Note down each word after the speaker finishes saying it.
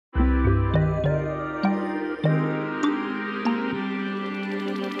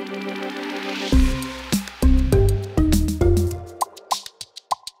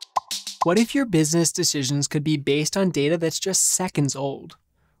What if your business decisions could be based on data that's just seconds old?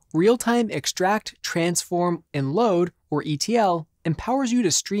 Real-time extract, transform, and load, or ETL, empowers you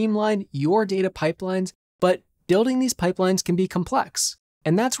to streamline your data pipelines, but building these pipelines can be complex.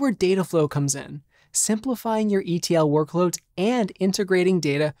 And that's where Dataflow comes in, simplifying your ETL workloads and integrating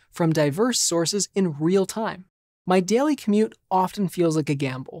data from diverse sources in real time. My daily commute often feels like a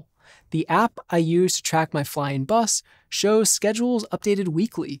gamble. The app I use to track my flying bus shows schedules updated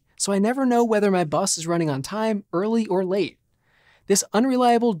weekly, so I never know whether my bus is running on time, early, or late. This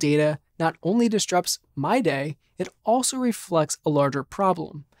unreliable data not only disrupts my day, it also reflects a larger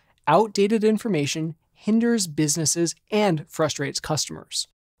problem. Outdated information hinders businesses and frustrates customers.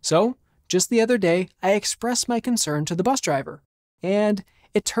 So, just the other day, I expressed my concern to the bus driver, and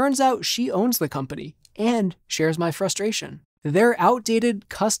it turns out she owns the company and shares my frustration. Their outdated,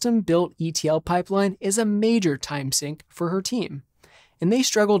 custom-built ETL pipeline is a major time sink for her team, and they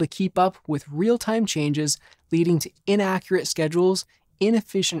struggle to keep up with real-time changes, leading to inaccurate schedules,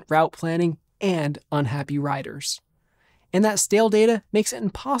 inefficient route planning, and unhappy riders. And that stale data makes it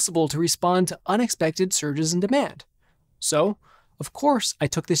impossible to respond to unexpected surges in demand. So, of course, I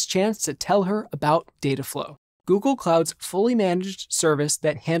took this chance to tell her about Dataflow, Google Cloud's fully managed service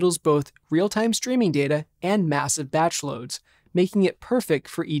that handles both real-time streaming data and massive batch loads, making it perfect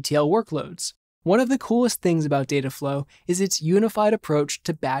for ETL workloads. One of the coolest things about Dataflow is its unified approach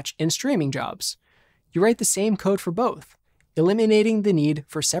to batch and streaming jobs. You write the same code for both, eliminating the need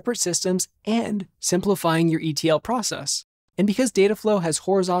for separate systems and simplifying your ETL process. And because Dataflow has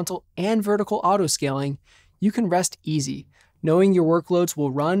horizontal and vertical autoscaling, you can rest easy, knowing your workloads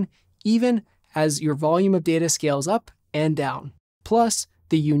will run even as your volume of data scales up and down. Plus,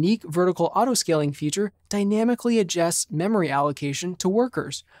 the unique vertical autoscaling feature dynamically adjusts memory allocation to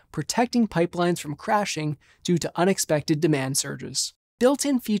workers, protecting pipelines from crashing due to unexpected demand surges.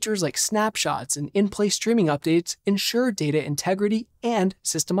 Built-in features like snapshots and in-place streaming updates ensure data integrity and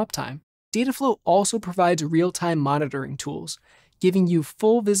system uptime. Dataflow also provides real-time monitoring tools, giving you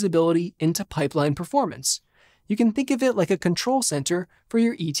full visibility into pipeline performance. You can think of it like a control center for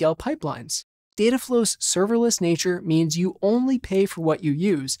your ETL pipelines. Dataflow's serverless nature means you only pay for what you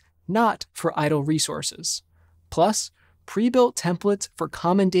use, not for idle resources. Plus, pre-built templates for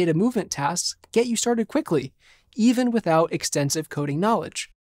common data movement tasks get you started quickly, even without extensive coding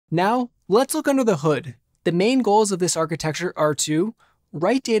knowledge. Now, let's look under the hood. The main goals of this architecture are to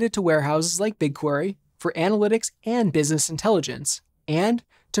write data to warehouses like BigQuery for analytics and business intelligence, and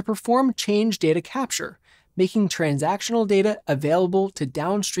to perform change data capture, making transactional data available to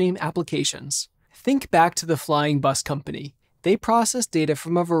downstream applications. Think back to the flying bus company. They process data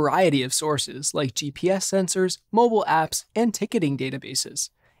from a variety of sources like GPS sensors, mobile apps, and ticketing databases.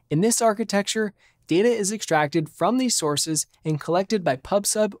 In this architecture, data is extracted from these sources and collected by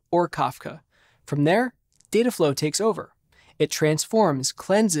PubSub or Kafka. From there, Dataflow takes over. It transforms,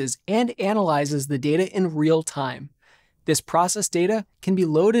 cleanses, and analyzes the data in real time. This processed data can be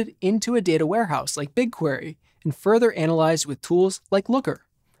loaded into a data warehouse like BigQuery and further analyzed with tools like Looker,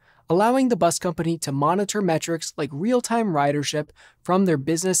 allowing the bus company to monitor metrics like real-time ridership from their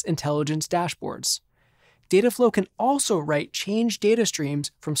business intelligence dashboards. Dataflow can also write change data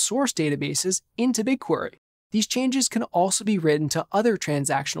streams from source databases into BigQuery. These changes can also be written to other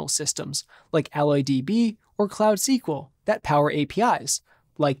transactional systems like AlloyDB or Cloud SQL that power APIs,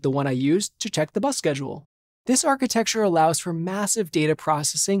 like the one I used to check the bus schedule. This architecture allows for massive data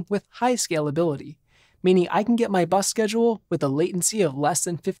processing with high scalability, meaning I can get my bus schedule with a latency of less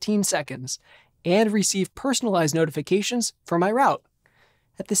than 15 seconds and receive personalized notifications for my route.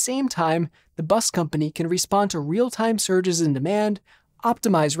 At the same time, the bus company can respond to real-time surges in demand,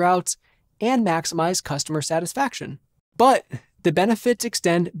 optimize routes, and maximize customer satisfaction. But the benefits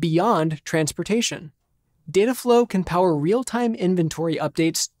extend beyond transportation. Dataflow can power real-time inventory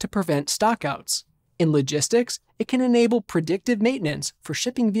updates to prevent stockouts. In logistics, it can enable predictive maintenance for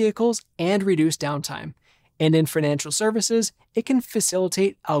shipping vehicles and reduce downtime. And in financial services, it can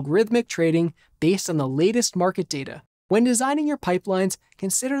facilitate algorithmic trading based on the latest market data. When designing your pipelines,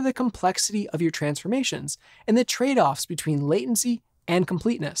 consider the complexity of your transformations and the trade-offs between latency and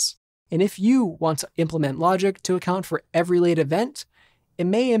completeness. And if you want to implement logic to account for every late event, it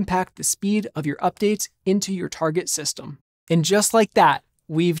may impact the speed of your updates into your target system. And just like that,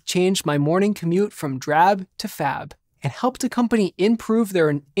 we've changed my morning commute from drab to fab and helped a company improve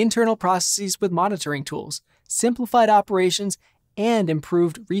their internal processes with monitoring tools, simplified operations, and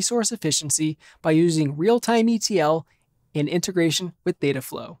improved resource efficiency by using real-time ETL and integration with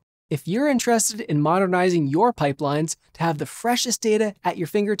Dataflow. If you're interested in modernizing your pipelines to have the freshest data at your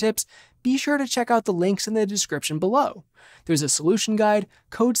fingertips, be sure to check out the links in the description below. There's a solution guide,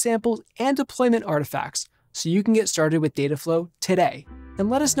 code samples, and deployment artifacts, so you can get started with Dataflow today. And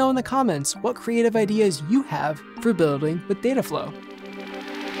let us know in the comments what creative ideas you have for building with Dataflow.